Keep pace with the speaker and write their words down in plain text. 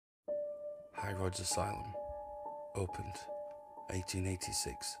High Roads Asylum, opened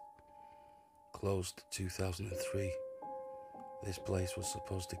 1886, closed 2003. This place was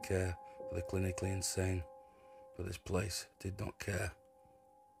supposed to care for the clinically insane, but this place did not care.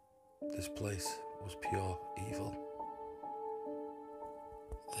 This place was pure evil.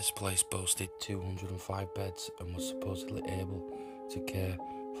 This place boasted 205 beds and was supposedly able to care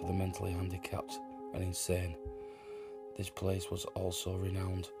for the mentally handicapped and insane. This place was also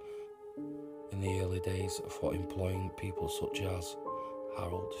renowned in the early days for employing people such as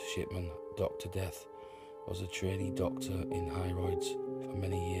Harold Shipman. Dr. Death was a trainee doctor in High Roads for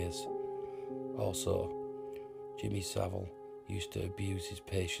many years. Also, Jimmy Savile used to abuse his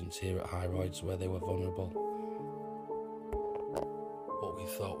patients here at High Roads where they were vulnerable. What we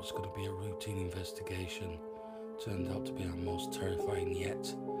thought was going to be a routine investigation turned out to be our most terrifying yet.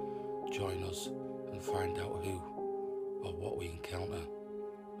 Join us and find out who or what we encounter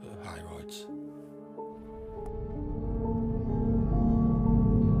at High Roads.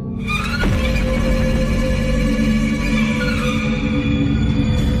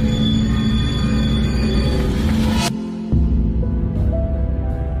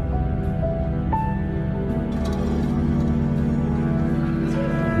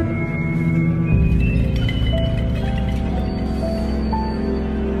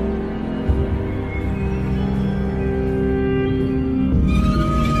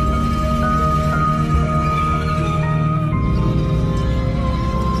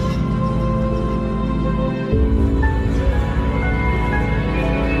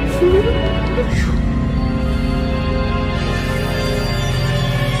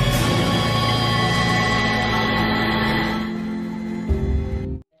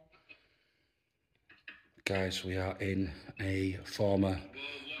 Guys, we are in a former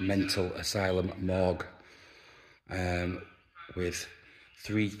mental asylum morgue with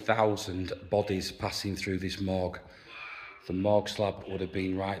 3,000 bodies passing through this morgue. The morgue slab would have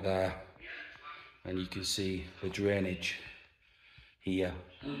been right there, and you can see the drainage here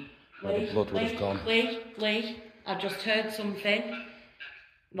where the blood would have gone. Lee, I just heard something.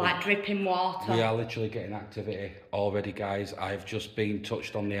 Like dripping water. We are literally getting activity already, guys. I've just been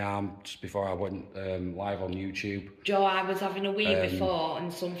touched on the arm just before I went live on YouTube. Joe, I was having a wee before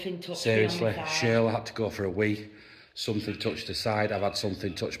and something touched me on the side. Shirl had to go for a wee. Something touched the side. I've had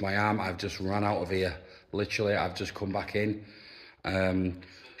something touch my arm. I've just ran out of here. Literally, I've just come back in.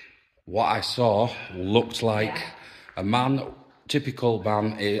 What I saw looked like a man, typical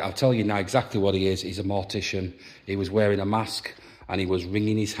man. I'll tell you now exactly what he is. He's a mortician. He was wearing a mask, and he was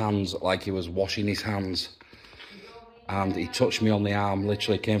wringing his hands like he was washing his hands. And he touched me on the arm,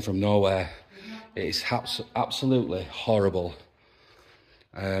 literally came from nowhere. It's absolutely horrible.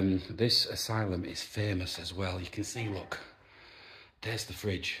 This asylum is famous as well. You can see, look, there's the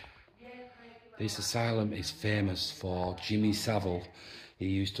fridge. This asylum is famous for Jimmy Savile. He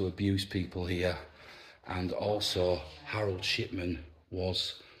used to abuse people here. And also, Harold Shipman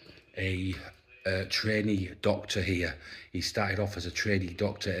was a trainee doctor here. He started off as a trainee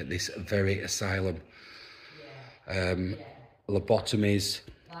doctor at this very asylum. Lobotomies,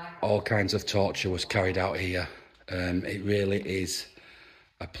 all kinds of torture was carried out here. It really is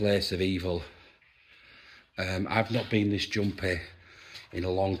a place of evil. I've not been this jumpy in a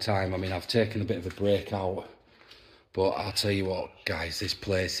long time. I mean, I've taken a bit of a break out, but I'll tell you what, guys, this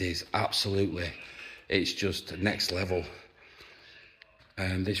place is absolutely, it's just next level.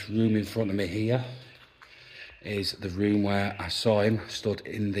 This room in front of me here is the room where I saw him stood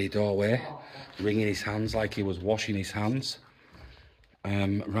in the doorway, wringing his hands like he was washing his hands.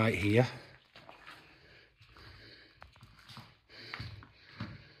 Right here.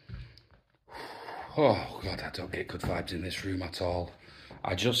 Oh God, I don't get good vibes in this room at all.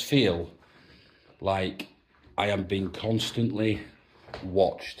 I just feel like I am being constantly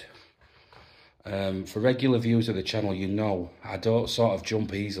watched. For regular viewers of the channel, you know I don't sort of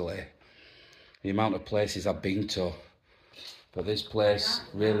jump easily. The amount of places I've been to, but this place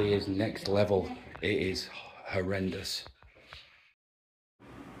really is next level. It is horrendous.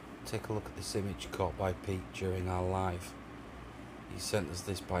 Take a look at this image caught by Pete during our live. He sent us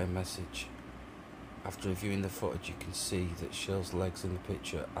this by a message. After reviewing the footage, you can see that Shirl's legs in the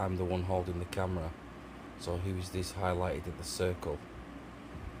picture. I'm the one holding the camera. So who is this highlighted in the circle?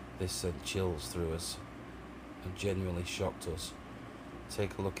 This sent chills through us and genuinely shocked us.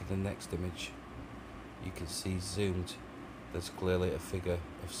 Take a look at the next image. You can see zoomed, there's clearly a figure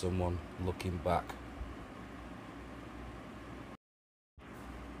of someone looking back.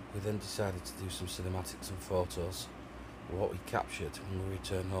 We then decided to do some cinematics and photos. What we captured when we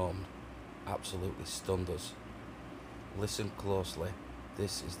returned home absolutely stunned us. Listen closely,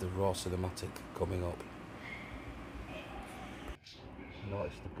 This is the raw cinematic coming up.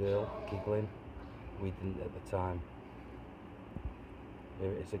 Notice the girl giggling. We didn't at the time.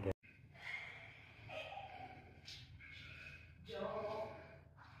 Here it is again.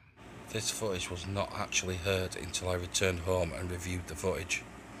 This footage was not actually heard until I returned home and reviewed the footage.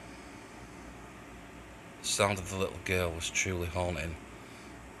 The sound of the little girl was truly haunting,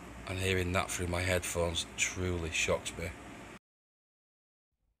 and hearing that through my headphones truly shocked me.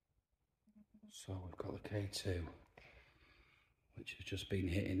 So we've got the K2, which has just been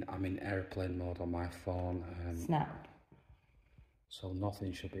hitting. I'm in airplane mode on my phone. Snap. So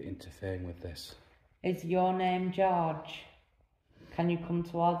nothing should be interfering with this. Is your name George? Can you come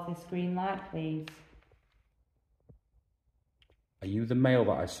towards this green light, please? Are you the male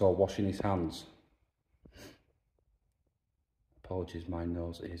that I saw washing his hands? Apologies, my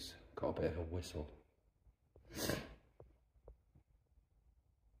nose is got a bit of a whistle.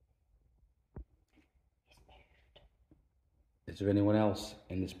 Is there anyone else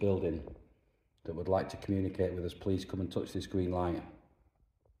in this building that would like to communicate with us? Please come and touch this green light.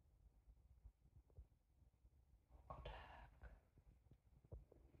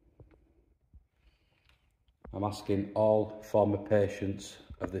 I'm asking all former patients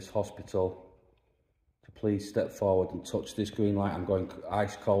of this hospital to please step forward and touch this green light. I'm going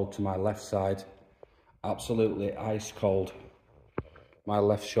ice cold to my left side. Absolutely ice cold. My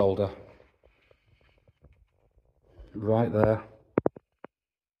left shoulder. Right there.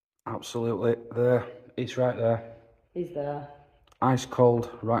 Absolutely there. It's right there. He's there. Ice cold,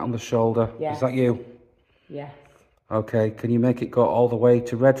 right on the shoulder. Yes. Is that you? Yes. Okay, can you make it go all the way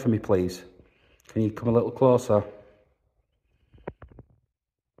to red for me, please? Can you come a little closer?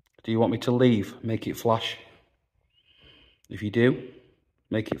 Do you want me to leave? Make it flash. If you do,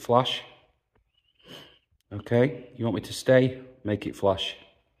 make it flash. Okay, you want me to stay? Make it flash.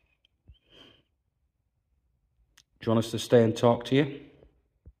 Do you want us to stay and talk to you?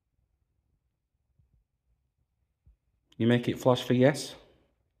 You make it flash for yes?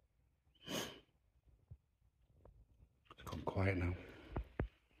 It's gone quiet now.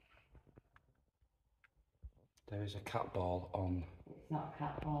 There is a cat ball on. It's not a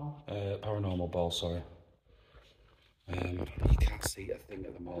cat ball. Paranormal ball, sorry. You can't see a thing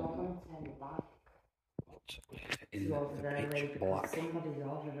at the moment. In the pitch black. Somebody's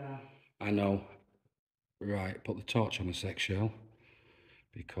over there. I know. Right, put the torch on a sec, Shirl,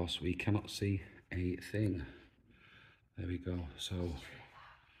 because we cannot see a thing. There we go. So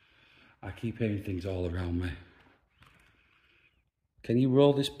I keep hearing things all around me. Can you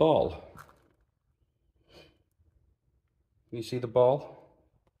roll this ball? Can you see the ball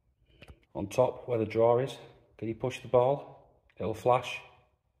on top where the drawer is? Can you push the ball? It'll flash.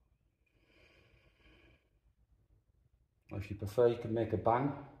 Or if you prefer, you can make a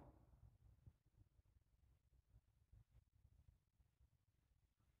bang.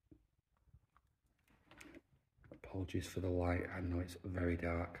 Apologies for the light, I know it's very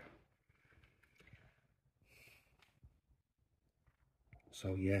dark.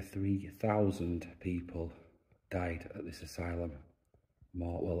 So yeah, 3,000 people died at this asylum.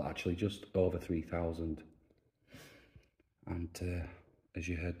 More, well, actually just over 3,000. And as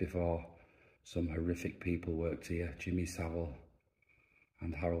you heard before, some horrific people worked here. Jimmy Savile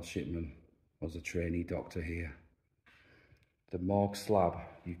and Harold Shipman was a trainee doctor here. The morgue slab,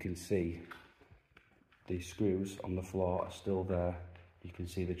 you can see the screws on the floor are still there. You can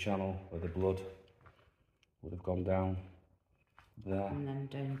see the channel where the blood would have gone down there. And then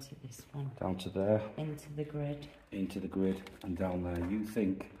down to this one. Down to there. Into the grid. Into the grid and down there. You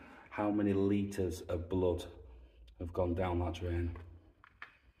think how many litres of blood have gone down that drain?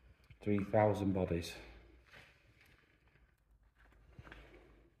 3,000 bodies.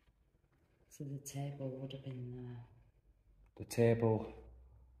 So the table would have been there. The table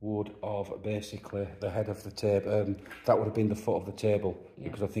would have basically, the head of the table, that would have been the foot of the table. Yes.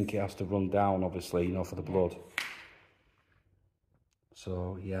 Because I think it has to run down, obviously, you know, for the blood.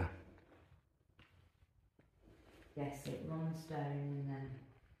 So, yeah. Yes, it runs down and then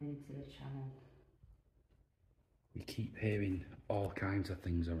into the channel. We keep hearing all kinds of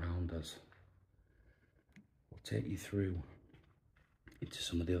things around us. We'll take you through into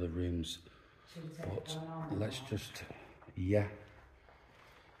some of the other rooms. But let's just, yeah,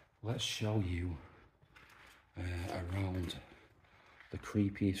 let's show you around the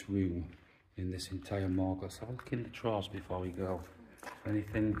creepiest room in this entire morgue. Let's have a look in the drawers before we go.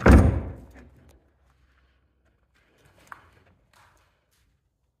 Anything?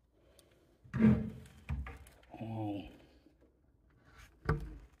 Oh.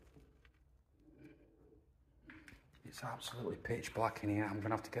 It's absolutely pitch black in here. I'm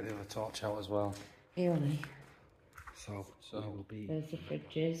gonna have to get the other torch out as well. Really? So we'll be. There's the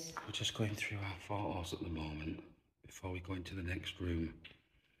fridges. We're just going through our photos at the moment before we go into the next room.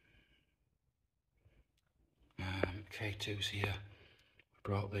 K2's here. We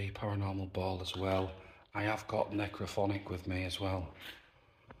brought the paranormal ball as well. I have got necrophonic with me as well.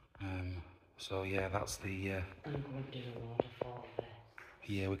 So yeah, that's the. I'm going to do a lot of photos.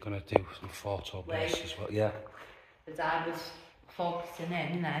 Yeah, we're gonna do some photo base as well. Yeah. As I was focusing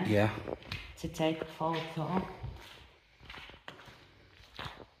in then. Yeah. To take a photo.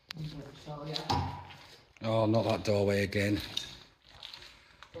 So yeah. Oh, not that doorway again.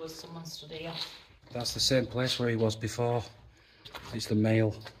 There was someone stood here. That's the same place where he was before. It's the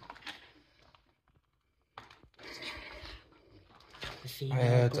male.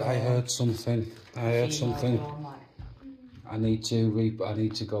 I heard something. I need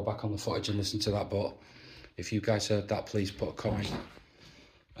to go back on the footage and listen to that. But if you guys heard that, please put a comment.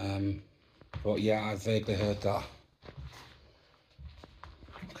 But yeah, I vaguely heard that.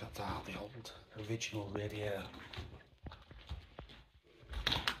 Look at that, the old original radiator.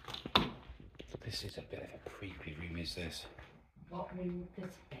 This is a bit of a creepy room, is this? What room would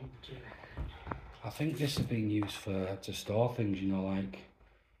this been, do you reckon? I think this has been used to store things, you know, like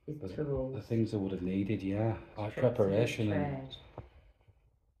the things they would have needed, yeah, like preparation and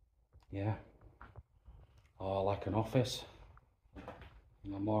yeah, or like an office, you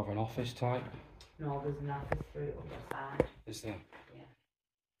know, more of an office type. No, there's an office through the other side. Is there? Yeah.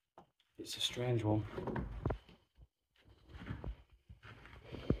 It's a strange one.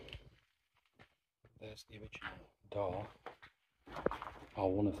 There's the original door,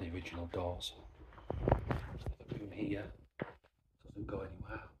 or one of the original doors. The room here doesn't go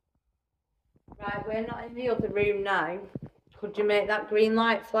anywhere. Right, we're not in the other room now. Could you make that green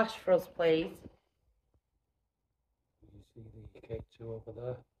light flash for us, please? You see the K2 over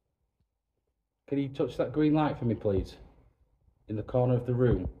there? Can you touch that green light for me, please? In the corner of the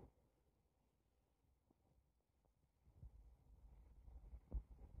room.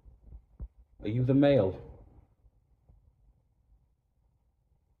 Are you the male?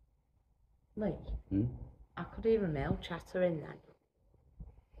 Lee, Hmm? I could hear a male chattering then.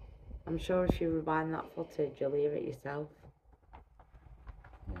 I'm sure if you rewind that footage, you'll hear it yourself.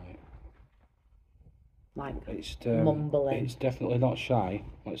 Right. Like It's mumbling. It's definitely not shy.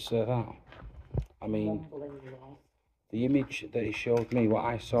 Let's say that. I mean, the image that he showed me, what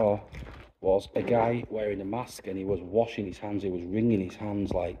I saw was a guy wearing a mask and he was washing his hands. He was wringing his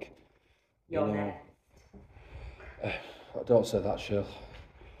hands like, you know. Don't say that, Shirl.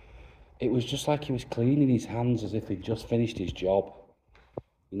 It was just like he was cleaning his hands as if he'd just finished his job,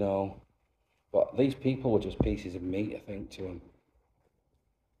 you know. But these people were just pieces of meat, I think, to him.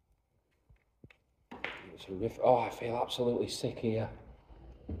 It was horrific. Oh, I feel absolutely sick here.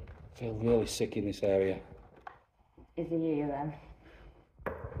 I feel really sick in this area. Is he here then?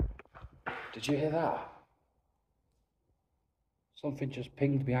 Did you hear that? Something just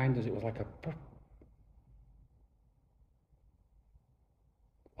pinged behind us. It was like a...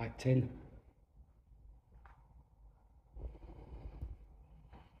 like tin.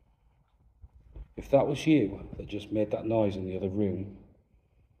 If that was you that just made that noise in the other room,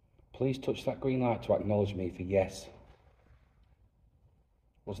 please touch that green light to acknowledge me for yes.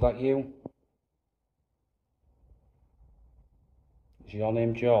 Was that you? Is your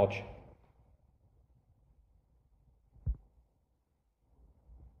name George?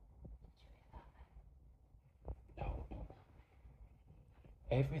 No.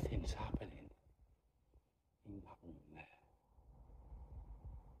 Everything's happening in that room there.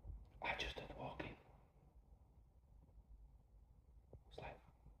 I just had walking. It's like,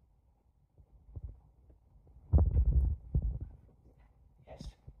 yes,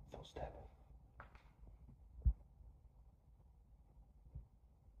 footstep.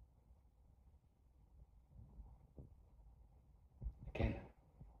 Again.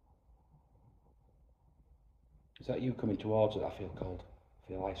 Is that you coming towards it? I feel cold. I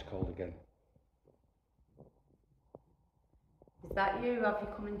feel ice cold again. Is that you? Have you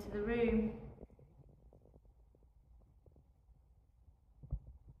come into the room?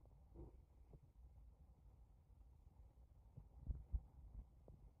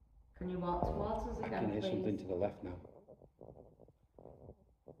 Can you walk towards us again, I can hear please? something to the left now.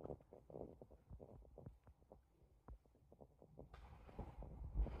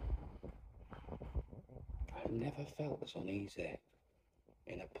 I've never felt this uneasy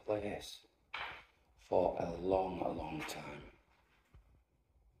in a place for a long time.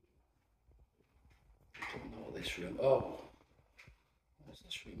 I don't know what this room... Oh! What's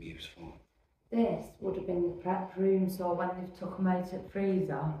this room used for? This would have been the prep room, so when they've took them out at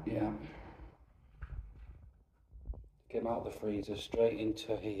freezer. Yeah. Came out the freezer straight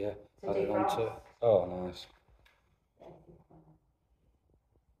into here. To defrost. Oh, nice.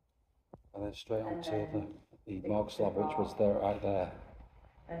 And then straight onto the morgue slab, which was there right there.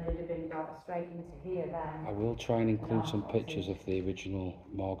 And they'd have been brought straight into here then. I will try and include some pictures of the original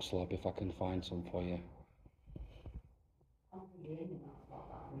morgue slab if I can find some for you. I'm really not what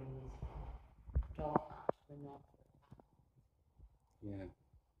that means. Don't actually know. Yeah.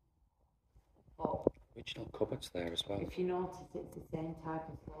 But Original cupboards there as well. if you notice, it's the same type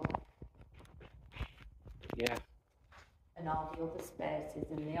of floor. Yeah. And all the other spaces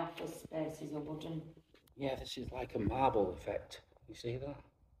and the office spaces are wooden. Yeah, this is like a marble effect. You see that?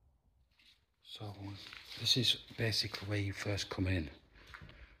 So this is basically where you first come in,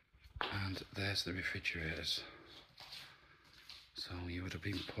 and there's the refrigerators. So you would have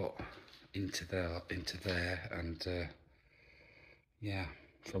been put into there, and yeah,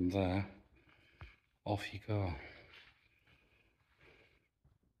 from there off you go.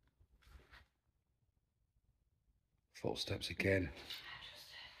 Footsteps again.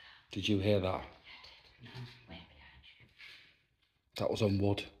 Did you hear that? No, way behind you. That was on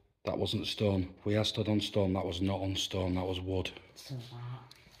wood. That wasn't stone. We are stood on stone. That was not on stone. That was wood. So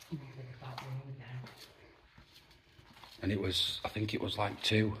that, And it was, I think it was like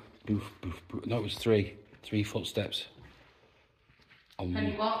two. Boof, boof, boof. No, it was three. 3 footsteps. On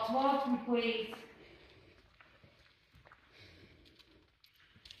Can you walk towards me, please?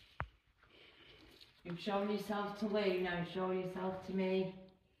 You've shown yourself to Lou, now show yourself to me.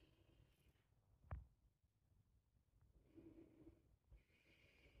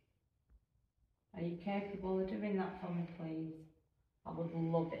 Are you capable of doing that for me, please? I would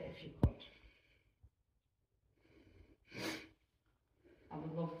love it if you could. I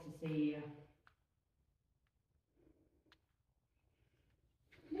would love to see you.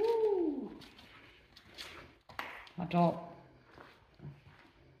 Woo! I don't.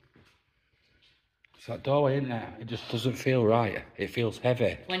 It's that doorway, isn't it? It just doesn't feel right. It feels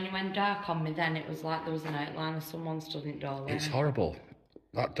heavy. When you went dark on me then, it was like there was an outline of someone stood in the doorway. It's horrible.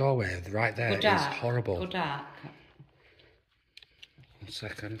 That doorway right there is horrible. Go dark. 1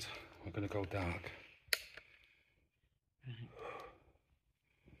 second. We're going to go dark. Right.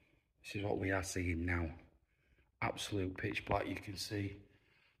 This is what we are seeing now. Absolute pitch black. You can see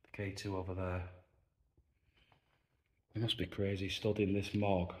the K2 over there. It must be crazy stood in this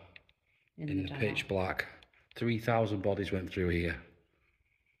morgue in the pitch black. 3,000 bodies went through here.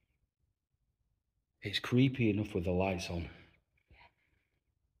 It's creepy enough with the lights on.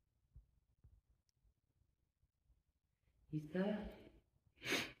 He's there.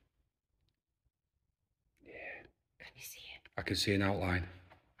 Yeah. Can you see him? I can see an outline.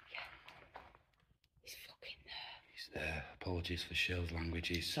 Yeah. He's fucking there. He's there. Apologies for Shirl's language.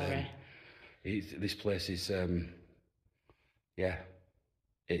 He's, sorry. This place is, yeah,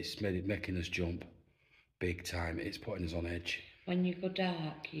 it's making us jump big time. It's putting us on edge. When you go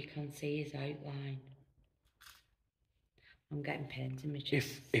dark, you can see his outline. I'm getting pains in my chest.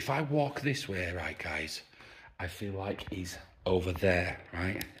 If I walk this way, right, guys, I feel like he's over there,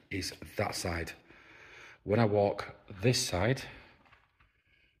 right? He's that side. When I walk this side,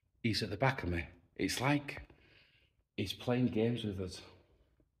 he's at the back of me. It's like he's playing games with us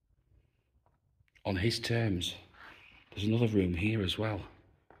on his terms. There's another room here as well.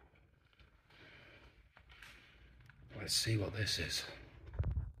 Let's see what this is.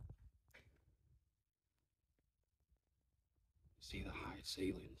 See the high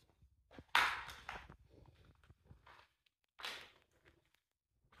ceilings.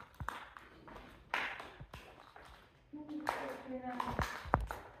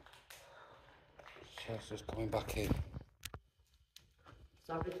 Chelsea's coming back in.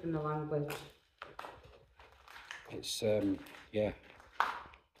 Sorry for my language. It's, yeah,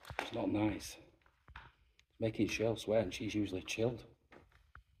 it's not nice. It's making Shirl swear, and she's usually chilled.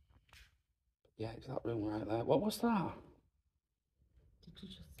 Yeah, it's that room right there. What was that? Did you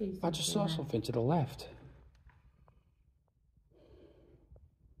just see something? I just saw something to the left.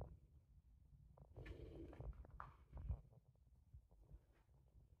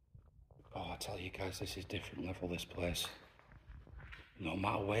 Oh, I tell you guys, this is different level, this place. No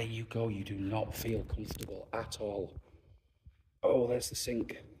matter where you go, you do not feel comfortable at all. Oh, there's the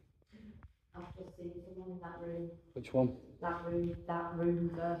sink. I've just seen someone in that room. Which one? That room, that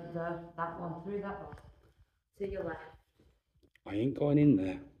one, through that one. To your left. I ain't going in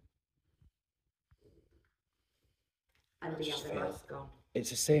there. And he has a mask on.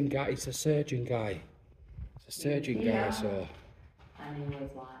 It's the same guy, it's a surgeon guy. It's a surgeon guy, so... And he was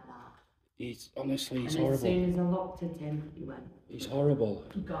like that. He's honestly, he's and horrible. As soon as I looked at him, he went. He's horrible.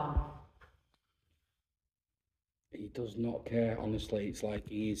 Gone. He does not care, honestly. It's like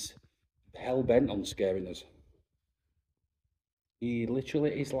he's hell-bent on scaring us. He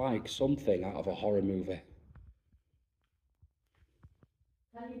literally is like something out of a horror movie.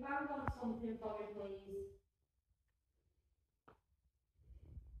 Can you bang on something for me, please?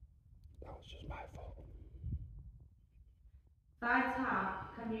 That was just my fault. If I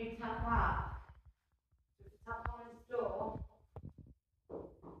tap, can you tap that? Just tap on his door.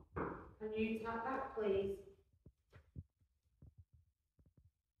 Can you tap that, please?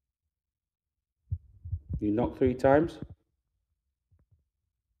 You knocked 3 times?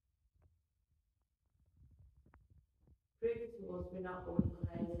 Prove to us we're not going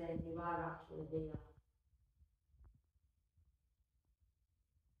crazy and you are actually here.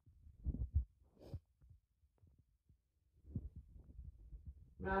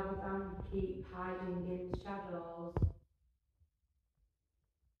 Rather than keep hiding in shadows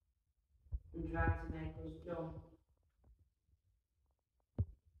and trying to make us jump.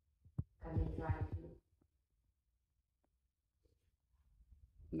 Can you try to?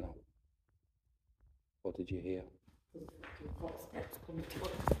 No. What did you hear? Footsteps coming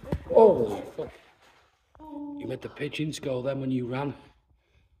towards us. Oh, fuck. You made the pigeons go then when you ran.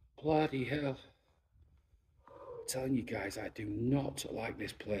 Bloody hell. I'm telling you guys, I do not like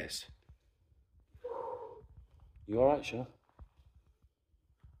this place. You alright, Shirl?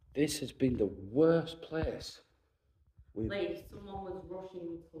 This has been the worst place. Lee, someone was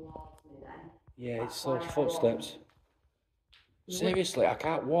rushing towards me then. Yeah, it's those footsteps. Seriously, I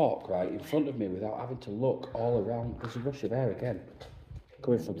can't walk right in front of me without having to look all around. There's a rush of air again,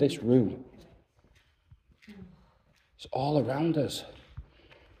 coming from this room. It's all around us.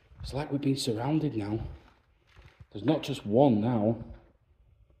 It's like we've been surrounded now. There's not just one now.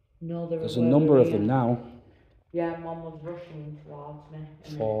 No, there's a number of them now. Yeah, Mum was rushing towards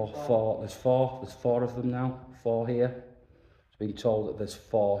me. Four. There's four of them now. 4 here. It's been told that there's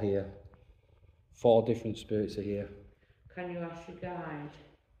 4 here. 4 different spirits are here. Can you ask your guide?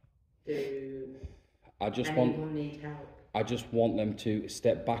 Do anyone need help? I just want them to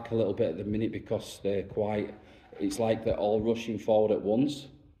step back a little bit at the minute because they're quite. It's like they're all rushing forward at once,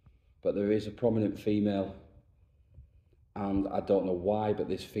 but there is a prominent female, and I don't know why, but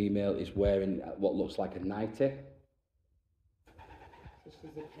this female is wearing what looks like a nightie. So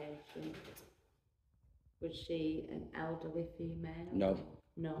she's a patient. Was she an elderly female? No.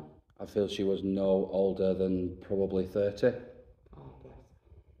 No. I feel she was no older than probably 30. Oh,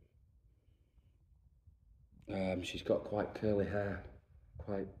 bless. She's got quite curly hair,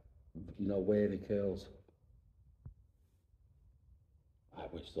 quite, wavy curls. I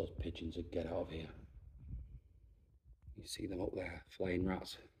wish those pigeons would get out of here. You see them up there, flying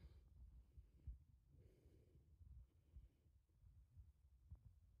rats.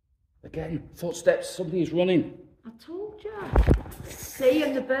 Again, footsteps, somebody's running. I told you. See,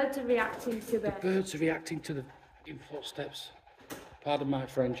 and the birds are reacting to it. The birds are reacting to the footsteps. Pardon my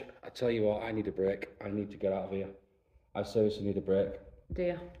French, I tell you what, I need a break. I need to get out of here. I seriously need a break. Do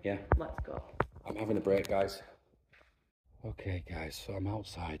you? Yeah. Let's go. I'm having a break, guys. Okay, guys, so I'm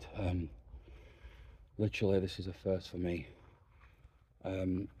outside. Literally, this is a first for me.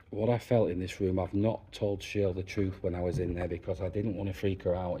 What I felt in this room, I've not told Shirl the truth when I was in there because I didn't want to freak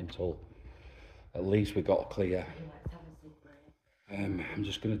her out until at least we got clear. I'm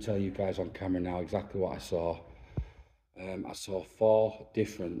just going to tell you guys on camera now exactly what I saw. I saw 4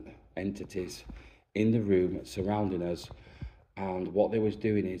 different entities in the room surrounding us, and what they was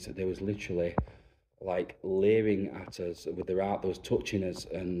doing is that they was literally like leering at us with their art. They was touching us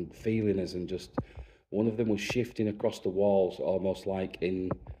and feeling us, and just one of them was shifting across the walls almost like in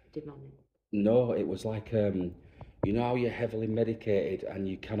demonic. No, it was like you know how you're heavily medicated and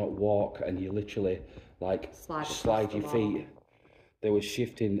you cannot walk and you literally like slide your feet. They were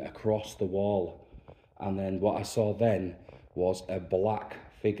shifting across the wall, and then what I saw then was a black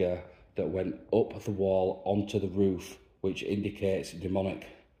figure that went up the wall onto the roof, which indicates demonic.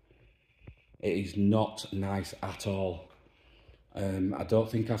 It is not nice at all. I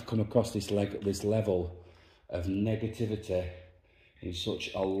don't think I've come across this level of negativity in such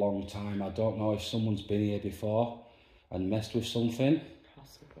a long time. I don't know if someone's been here before and messed with something.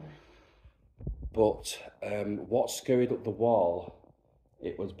 Possibly. But what scurried up the wall,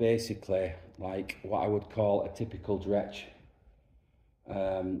 it was basically like what I would call a typical dretch.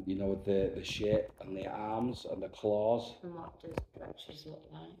 You know, with the shape and the arms and the claws. And what does dretches look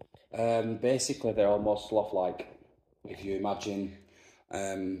like? Basically, they're almost sloth-like. If you imagine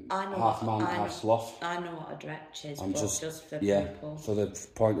half man, half sloth. I know what a dretch is, I'm but just for people. For the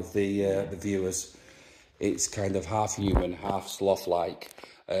point of the viewers, it's kind of half human, half sloth-like,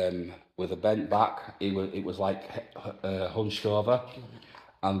 with a bent back. It was like hunched over,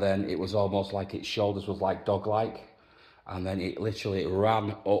 and then it was almost like its shoulders was like dog-like, and then it literally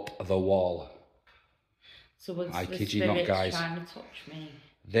ran up the wall. So was I the kid you not, spirits guys. trying to touch me?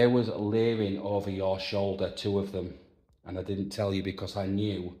 There was leering over your shoulder, 2 of them, and I didn't tell you because I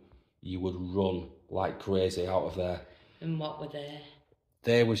knew you would run like crazy out of there. And what were they?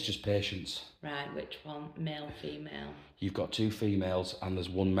 There was just patients. Right, which one? Male, female? You've got 2 females and there's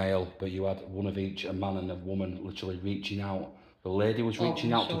 1 male, but you had one of each, a man and a woman, literally reaching out. The lady was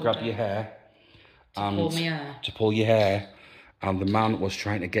reaching out to grab your hair. To pull me hair? To pull your hair. And the man was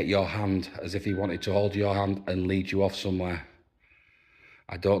trying to get your hand as if he wanted to hold your hand and lead you off somewhere.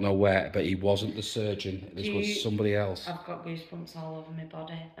 I don't know where, but he wasn't the surgeon. This was somebody else. I've got goosebumps all over my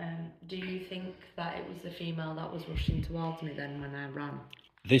body. Do you think that it was the female that was rushing towards me then when I ran?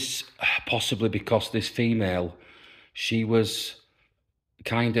 This, possibly because this female, she was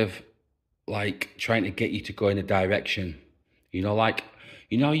kind of like trying to get you to go in a direction. You know, like,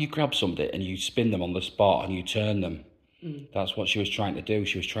 you know, you grab somebody and you spin them on the spot and you turn them. That's what she was trying to do.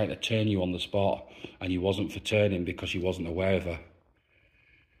 She was trying to turn you on the spot, and you wasn't for turning because you wasn't aware of her.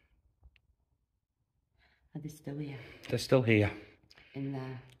 Are they still here? They're still here. In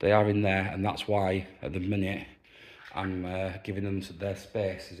there? They are in there, and that's why at the minute I'm giving them their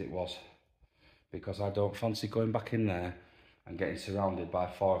space as it was, because I don't fancy going back in there and getting surrounded by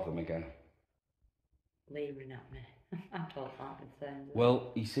 4 of them again. Leering at me. I don't like the thing.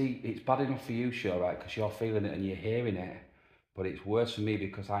 Well, you see, it's bad enough for you, Shirl, right? Because you're feeling it and you're hearing it, but it's worse for me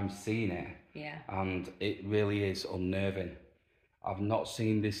because I'm seeing it. Yeah. And it really is unnerving. I've not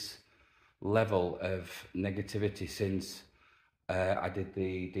seen this level of negativity since I did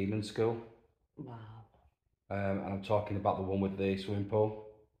the demon school. Wow. And I'm talking about the one with the swimming pool.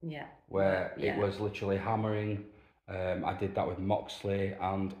 Yeah. Where it was literally hammering. I did that with Moxley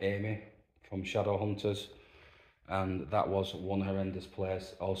and Amy from Shadowhunters. And that was one horrendous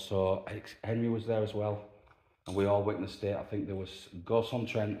place. Also, Henry was there as well. And we all witnessed it. I think there was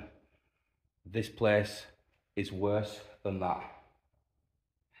Ghosts-on-Trent. This place is worse than that.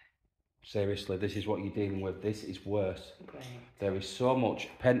 Seriously, this is what you're dealing with. This is worse. Great. There is so much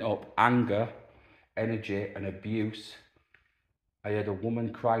pent-up anger, energy and abuse. I heard a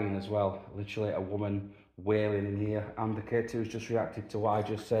woman crying as well. Literally a woman wailing in here. And the kid who's just reacted to what I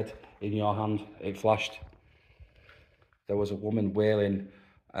just said in your hand. It flashed. There was a woman wailing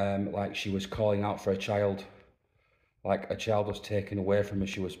like she was calling out for a child. Like a child was taken away from her.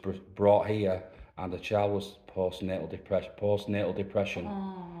 She was brought here and the child was postnatal depression.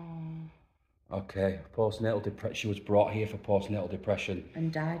 Oh. Okay, postnatal depression. She was brought here for postnatal depression.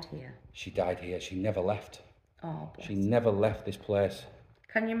 And died here? She died here. She never left. Oh, bless. She never left this place.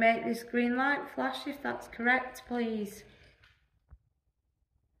 Can you make this green light flash if that's correct, please?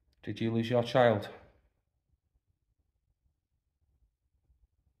 Did you lose your child?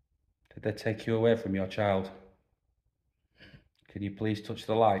 Did they take you away from your child? Can you please touch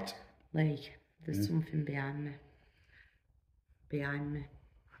the light? Lee, there's something behind me. Behind me.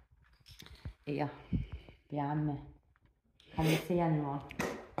 Here. Behind me. Can you see anyone?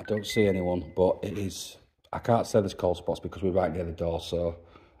 I don't see anyone, but it is... I can't say there's cold spots because we're right near the door, so,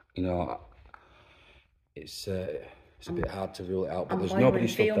 you know, it's a bit hard to rule it out, but there's nobody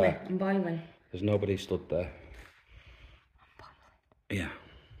stood there. I'm boiling. There's nobody stood there. Yeah.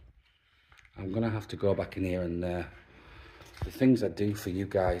 I'm going to have to go back in here and the things I do for you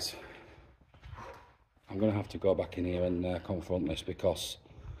guys, I'm going to have to go back in here and confront this, because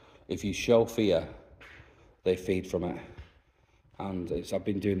if you show fear, they feed from it. And I've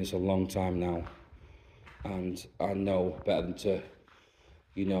been doing this a long time now, and I know better than to,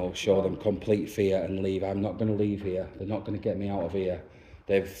 you know, show them complete fear and leave. I'm not going to leave here. They're not going to get me out of here.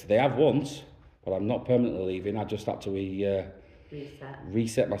 They have once, but I'm not permanently leaving. I just had to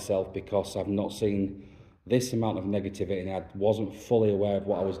reset myself, because I've not seen this amount of negativity and I wasn't fully aware of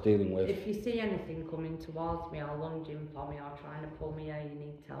what I was dealing with. If you see anything coming towards me or lunging for me or trying to pull me out, you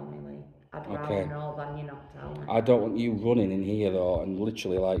need to tell me, Lee. I'd rather know than you not tell me. I don't want you running in here though and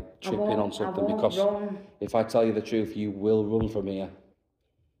literally like tripping on something, because if I tell you the truth, you will run from here.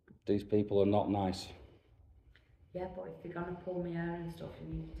 These people are not nice. Yeah, but if you're going to pull me out and stuff,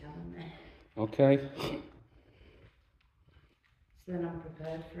 you need to tell me. Okay. So then I'm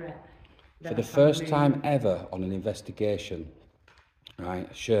prepared for it. For the first time ever on an investigation, right,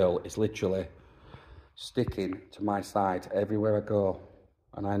 Shirl is literally sticking to my side everywhere I go.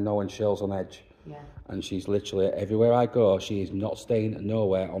 And I know when Shirl's on edge, Yeah. And she's literally, everywhere I go, she is not staying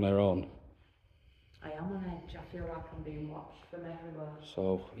nowhere on her own. I am on edge. I feel like I'm being watched from everywhere.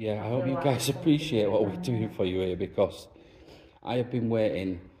 So, yeah, I hope feel you like guys there's appreciate something what going we're on doing here. for you here, because I have been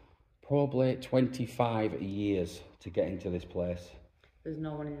waiting probably 25 years to get into this place. There's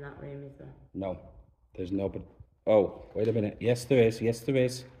no one in that room, is there? No, there's nobody. Oh, wait a minute. Yes, there is. Yes, there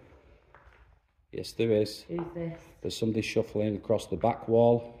is. Yes, there is. Who's this? There's somebody shuffling across the back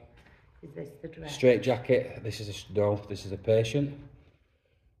wall. Is this the dress? Straight jacket. This is this is a patient.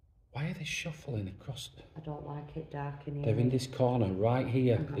 Why are they shuffling across? I don't like it dark in here. They're in this corner, right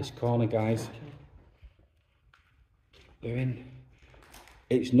here. This corner, guys. They're in.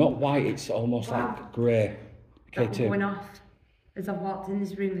 It's not white, it's almost like grey. That K2. went off. As I walked in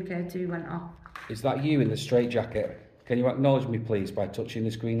this room, the K2 went off. Is that you in the straight jacket? Can you acknowledge me, please, by touching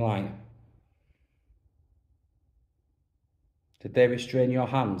this green light? Did they restrain your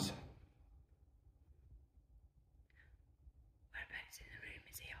hands? Whereabouts in the room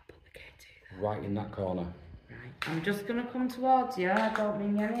is he? I'll put the K2 there. Right in that corner. Right. I'm just going to come towards you. I don't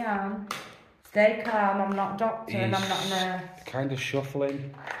mean any harm. Stay calm. I'm not a doctor and I'm not a nurse. Kind of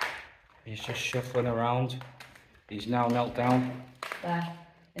shuffling. He's just shuffling around. He's now knelt down. There.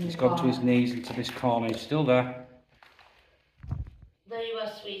 He's gone to his knees into this corner. He's still there. There you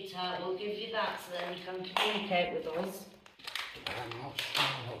are, sweetheart. We'll give you that so then you can communicate with us. I'm not sure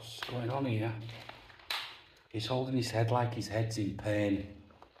what's going on here. He's holding his head like his head's in pain.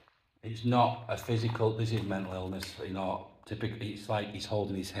 It's not a physical, this is mental illness, you know, typically it's like he's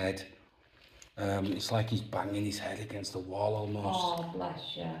holding his head. It's like he's banging his head against the wall almost. Oh,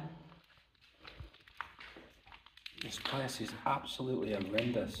 bless you. This place is absolutely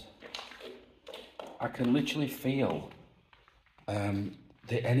horrendous. I can literally feel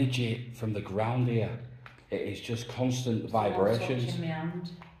the energy from the ground here. It is just constant vibrations. Touching my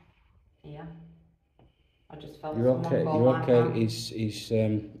hand. Yeah. I just felt You're someone okay. go You're like okay. that.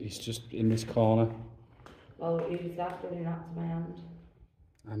 He's just in this corner. Well, who's that doing that to my hand?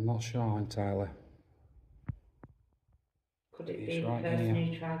 I'm not sure entirely. Could it He's be the right person here.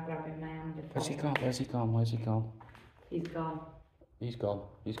 who tried grabbing my hand before? Where's he gone? Where's he gone? Where's he gone? He's gone. He's gone.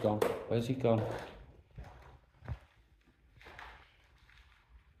 He's gone. Where's he gone?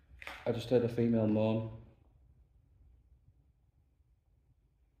 I just heard a female moan.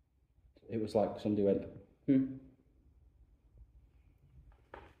 It was like somebody went, hmm.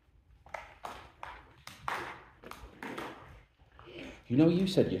 You know, you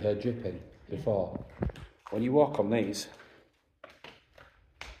said you heard dripping before. When you walk on these,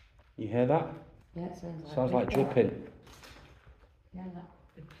 you hear that? Yeah, it Sounds like dripping. Yeah, that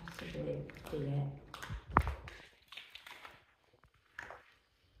could possibly be it.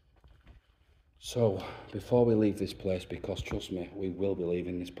 So, before we leave this place, because trust me, we will be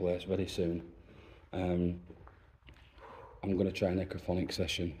leaving this place very soon, I'm going to try a necrophonic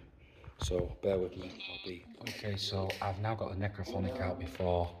session, so bear with me. Okay, so I've now got the necrophonic out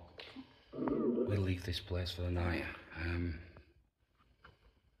before we leave this place for the night.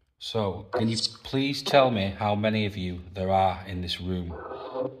 So, can you please tell me how many of you there are in this room?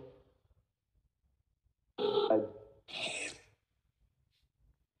 What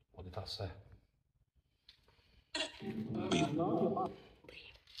did that say?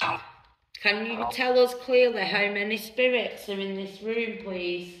 Can you tell us clearly how many spirits are in this room,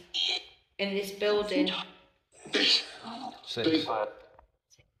 please? In this building? 6.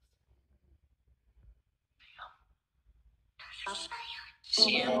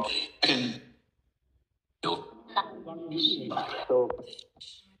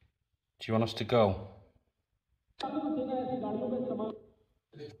 Do you want us to go?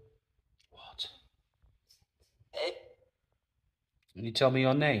 What? Can you tell me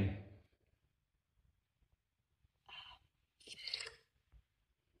your name?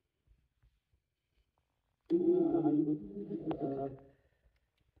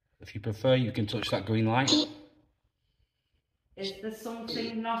 If you prefer, you can touch that green light. Is there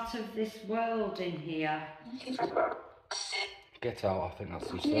something not of this world in here? Get out, I think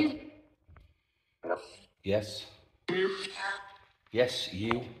that's what he said. Yes. Yes,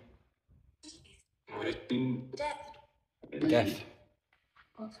 you. Death.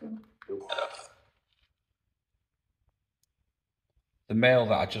 The male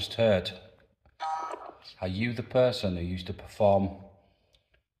that I just heard, are you the person who used to perform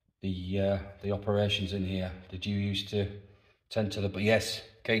the operations in here? Did you used to tend to the... Yes,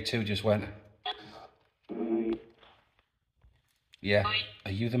 K2 just went. Yeah.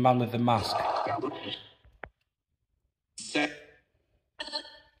 Are you the man with the mask?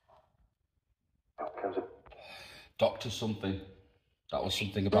 Doctor something. That was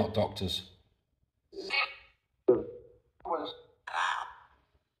something about doctors.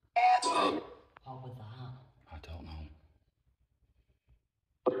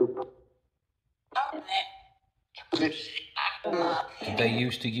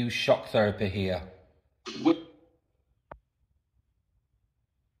 used to use shock therapy here?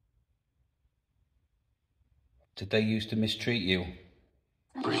 Did they used to mistreat you?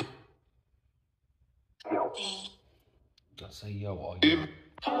 That's a yo or yo.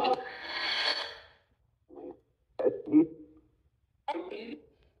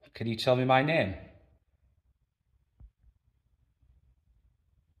 Can you tell me my name?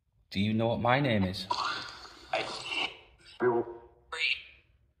 Do you know what my name is?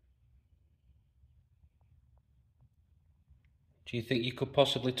 Do you think you could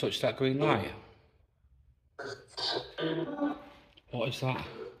possibly touch that green light? What is that?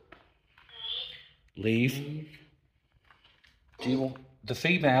 Leave. Do you want the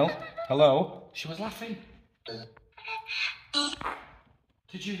female? Hello? She was laughing.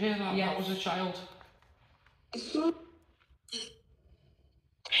 Did you hear that? Yes. That was a child.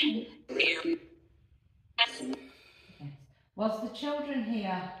 Was the children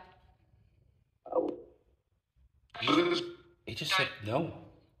here? He just said no.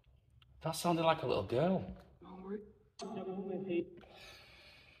 That sounded like a little girl.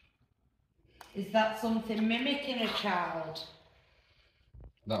 Is that something mimicking a child?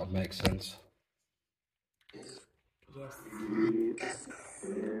 That would make sense. Yes.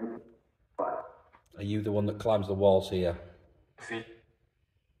 Are you the one that climbs the walls here?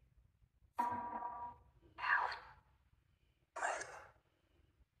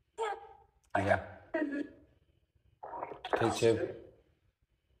 Yeah. K2.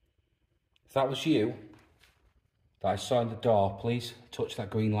 If that was you that I saw in the door, please touch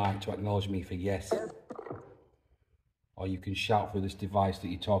that green light to acknowledge me for yes. Or you can shout through this device that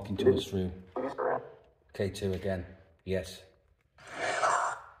you're talking to us through. K2 again. Yes.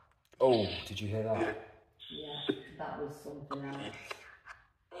 Oh, did you hear that? Yeah, that was something else.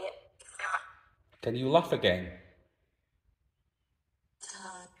 Can you laugh again?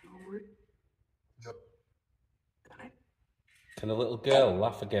 Can a little girl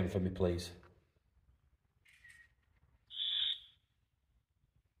laugh again for me, please?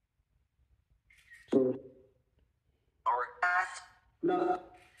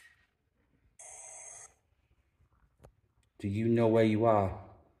 Do you know where you are?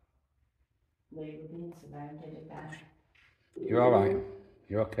 We're being surrounded again. You're alright.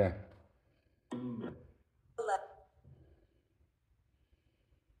 You're okay.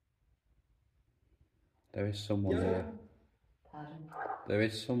 There is someone here. Pardon? There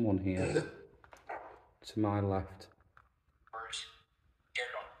is someone here. To my left.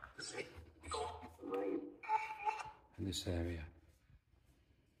 In this area.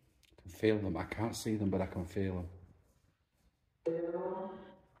 I can feel them. I can't see them, but I can feel them.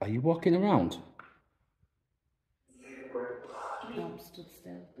 Are you walking around? No, I'm stood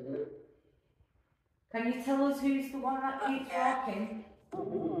still. Can you tell us who's the one that keeps walking?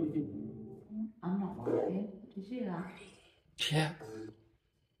 I'm not walking. Did you hear that? Yeah.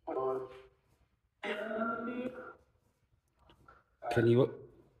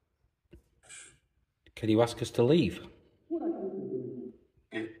 Can you ask us to leave?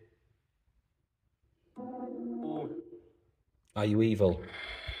 Are you evil?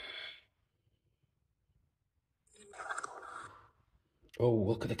 Oh,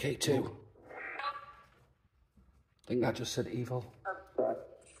 look at the K2. I think that just said evil. Are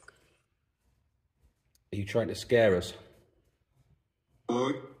you trying to scare us?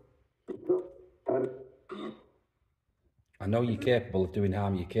 I know you're capable of doing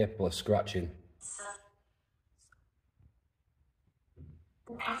harm, you're capable of scratching.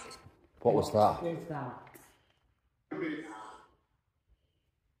 What was that? What was that?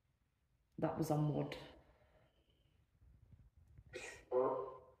 That was on wood.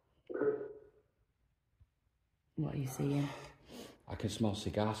 What are you seeing? I can smell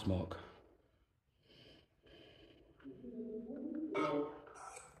cigar smoke.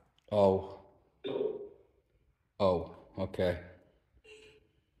 Oh. Oh, okay.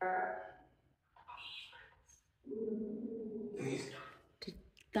 Did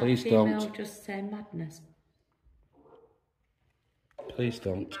that Please female don't. just say madness? Please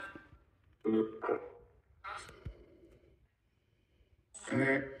don't.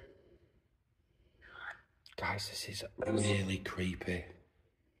 Guys, this is really creepy.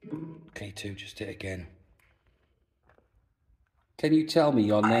 K2, just hit again. Can you tell me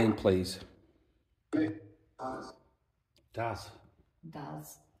your name, please? Daz.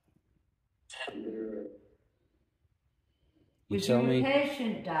 Daz. You tell me. Was you a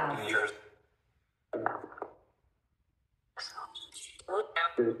patient, Daz?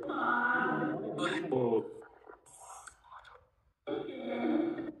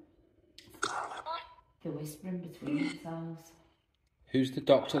 They're whispering between themselves. Who's the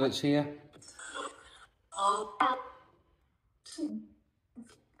doctor that's here?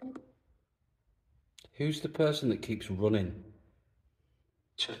 Who's the person that keeps running?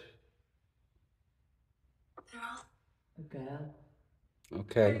 A girl.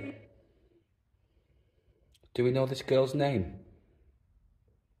 Okay. Do we know this girl's name?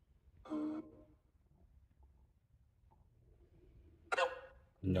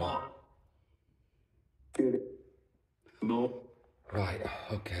 No. No. Right,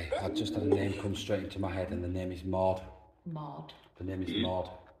 okay. I just had a name come straight into my head and the name is Maud. Maud. The name is Maud.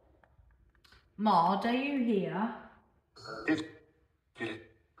 Maud, are you here?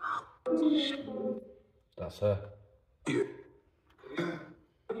 That's her.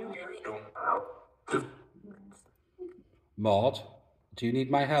 Maud, do you need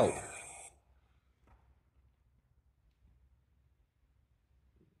my help?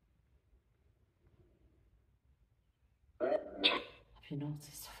 Have you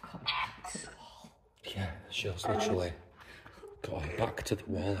noticed I've got my back to the wall? Yeah, Shirl's literally got her back to the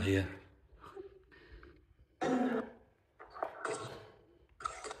wall here. Only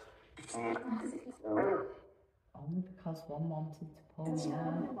because one wanted to pull me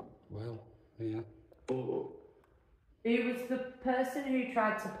out. Well, yeah. Who was the person who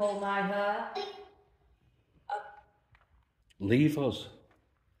tried to pull my hair? Leave us.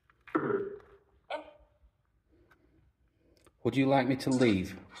 Would you like me to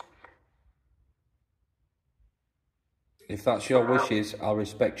leave? If that's your wishes, I'll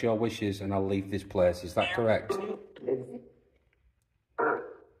respect your wishes and I'll leave this place. Is that correct?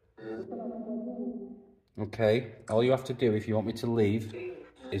 Okay, all you have to do if you want me to leave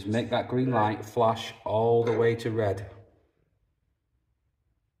is make that green light flash all the way to red.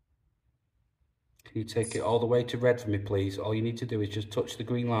 Can you take it all the way to red for me, please? All you need to do is just touch the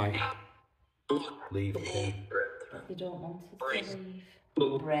green light. Leave. They don't want us to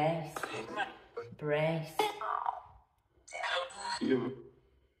leave. Brace. Brace. You.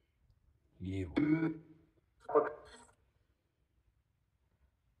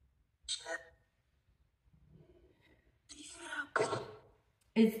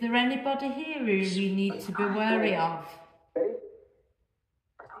 Is there anybody here who we need to be wary of?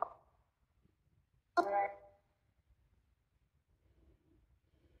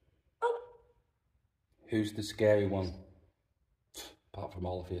 Who's the scary one? Apart from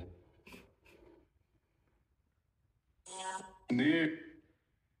all of you. Neil.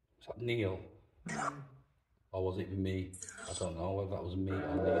 Is that Neil? Or was it me? I don't know whether that was me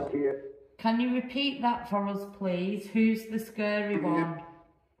or Neil. Can you repeat that for us, please? Who's the scary one?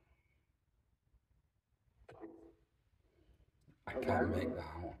 I can't make that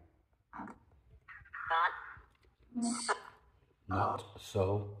out. Not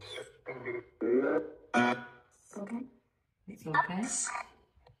so. It's okay.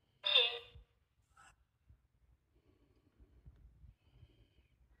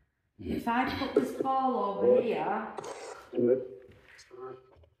 If I put this ball over here,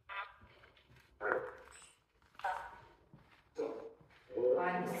 by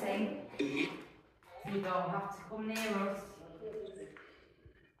the sink, you don't have to come near us.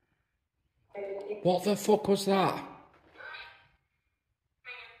 What the fuck was that?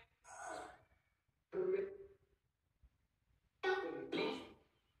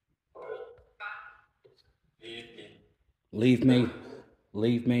 Leave me.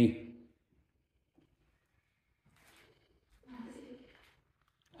 Leave me.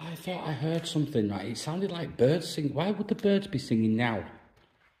 I thought I heard something, right? It sounded like birds singing. Why would the birds be singing now?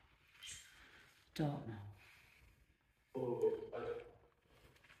 Don't know.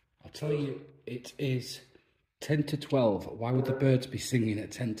 I'll tell you, it is 10 to 12. Why would the birds be singing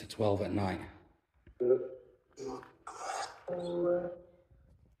at 10 to 12 at night?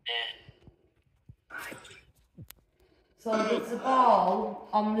 So there's a ball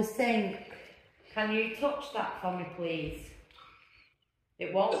on the sink. Can you touch that for me, please?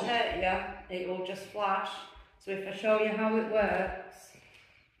 It won't hurt you, it will just flash. So if I show you how it works,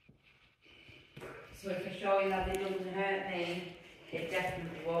 so if I show you that it doesn't hurt me, it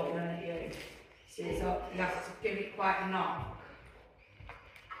definitely won't hurt you. So you have to give it quite a knock.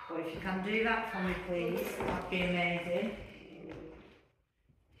 But if you can do that for me, please, that'd be amazing.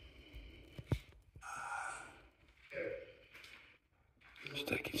 Just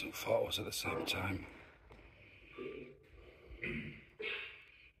taking some photos at the same time.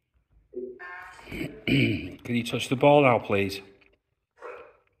 Can you touch the ball now, please?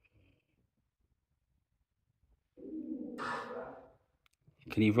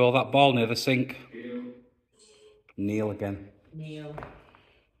 Can you roll that ball near the sink? Neil again. Neil.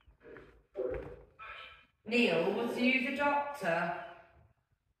 Neil, was you the doctor?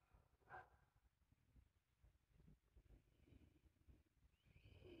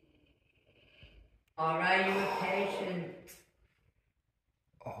 Or are you a patient?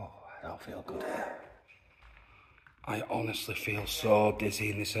 Oh, I don't feel good here. I honestly feel so dizzy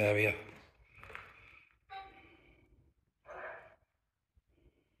in this area.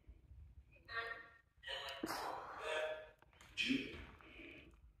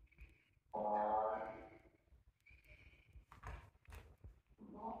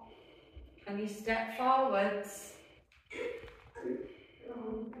 Can you step forwards?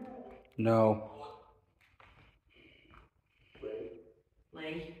 No.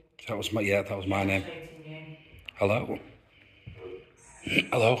 Lee. That was my name. Shooting you. Hello?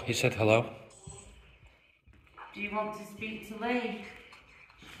 Hello? He said hello. Do you want to speak to Lee?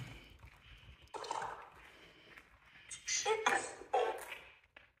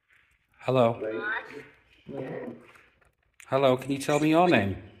 Hello? Hello, can you tell me your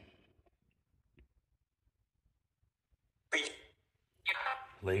name?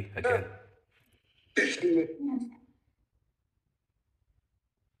 Lee, again.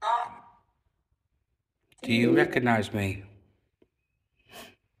 Do you recognise me?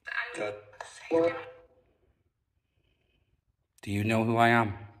 Do you know who I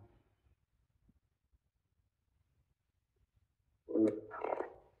am?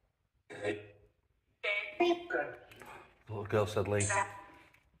 The little girl said Lee.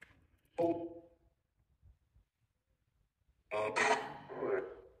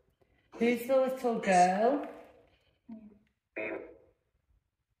 Who's the little girl?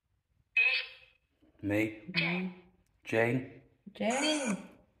 Me? Jane? Jane.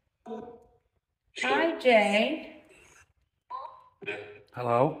 Hi, Jane.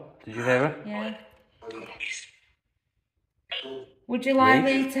 Hello? Did you hear her? Yeah. Would you like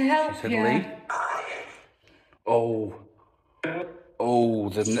Lee? me to help She said you? Lee. Oh. Oh,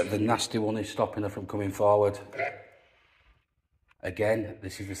 the nasty one is stopping her from coming forward. Again,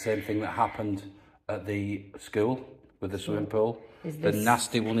 this is the same thing that happened at the school with the swimming pool. The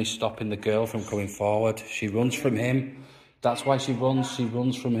nasty one is stopping the girl from coming forward. She runs from him. That's why she runs. She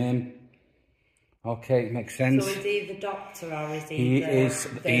runs from him. Okay, it makes sense. So is he the doctor or is he He's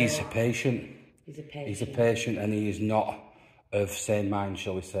a patient. He's a patient. He's a patient and he is not of sane mind,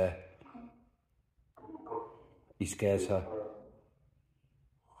 shall we say. He scares her.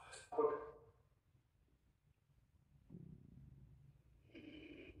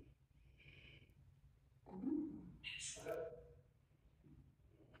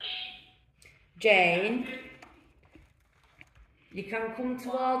 Jane, you can come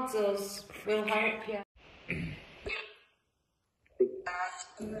towards us. We'll help you. Can you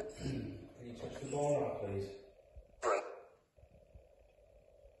touch the ball out, please?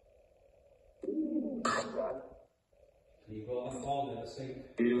 Can you go on the ball in the sink?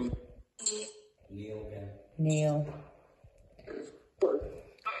 Kneel again. Neil.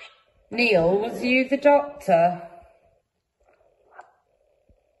 Neil, was you the doctor?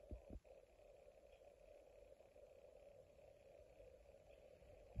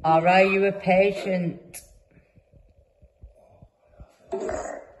 Or are you a patient? I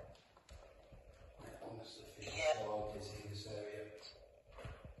honestly feel so dizzy in this area.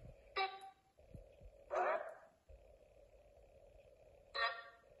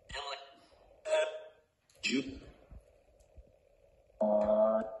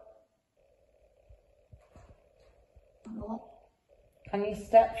 Can you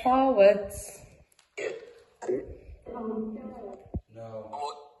step forwards? No.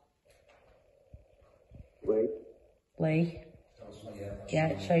 Lee? Yeah,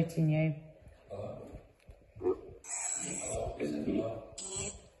 it's shouting you.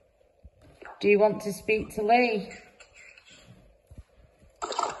 Do you want to speak to Lee?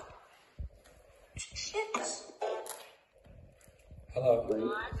 Hello.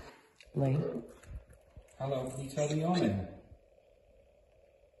 Lee? Hello, can you tell me your name?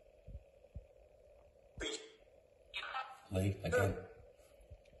 Lee, again.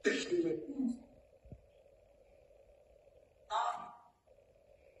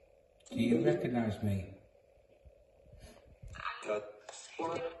 Do you recognise me?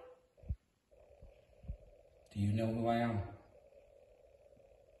 Do you know who I am?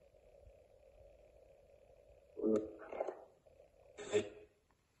 The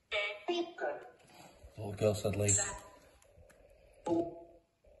little girl said Lee.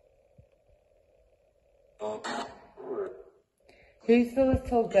 Who's the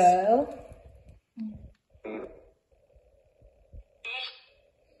little girl?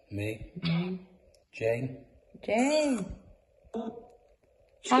 Me? Jane? Jane.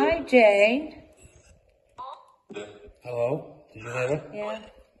 Hi, Jane. Hello? Did you hear her? Yeah.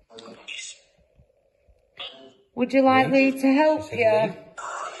 Would you like me to help She said you? Lee.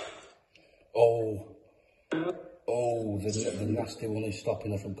 Oh. Oh, the nasty one is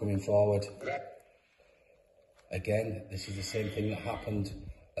stopping her from coming forward. Again, this is the same thing that happened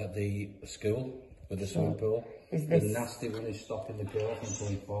at the school with the swimming pool. The nasty one is stopping the girl from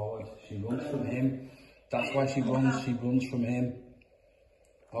going forward. She runs from him. That's why she runs. She runs from him.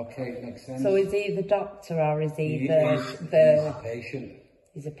 Okay, makes sense. So is he the doctor or is he He's a patient.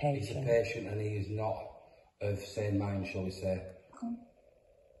 He's a patient. He's a patient and he is not of sane mind, shall we say.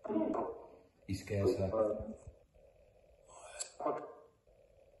 He scares her.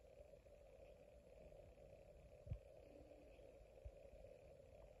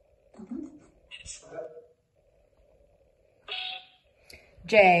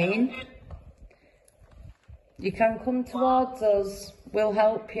 Jane, you can come towards us. We'll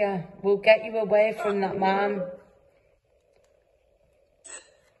help you. We'll get you away from that man.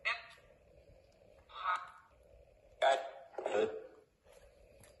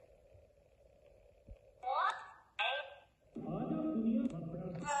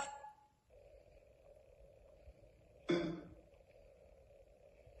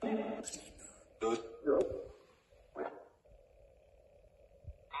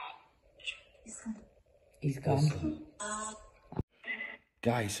 He's gone.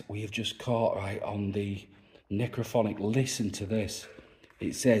 Guys, we have just caught right on the necrophonic. Listen to this.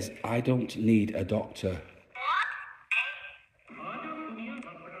 It says, I don't need a doctor.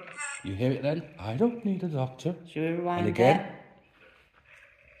 You hear it then? I don't need a doctor. Should we rewind and again?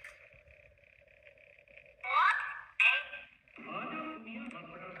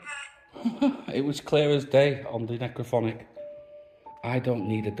 It was clear as day on the necrophonic. I don't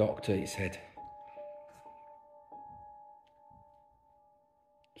need a doctor, it said.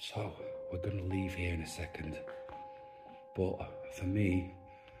 So, we're going to leave here in a second. But for me,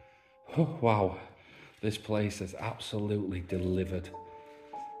 oh, wow, this place has absolutely delivered.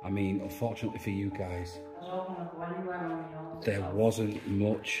 I mean, unfortunately for you guys, there wasn't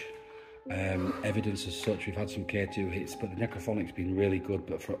much evidence as such. We've had some K2 hits, but the necrophonic's been really good.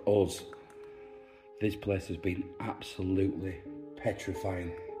 But for us, this place has been absolutely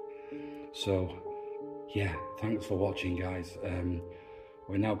petrifying. So, yeah, thanks for watching, guys.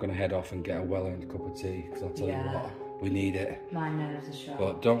 We're now going to head off and get a well-earned cup of tea, because I'll tell you what, we need it. My nerves are shot.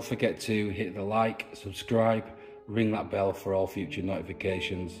 But don't forget to hit the like, subscribe, ring that bell for all future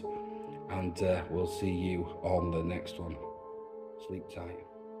notifications, and we'll see you on the next one. Sleep tight.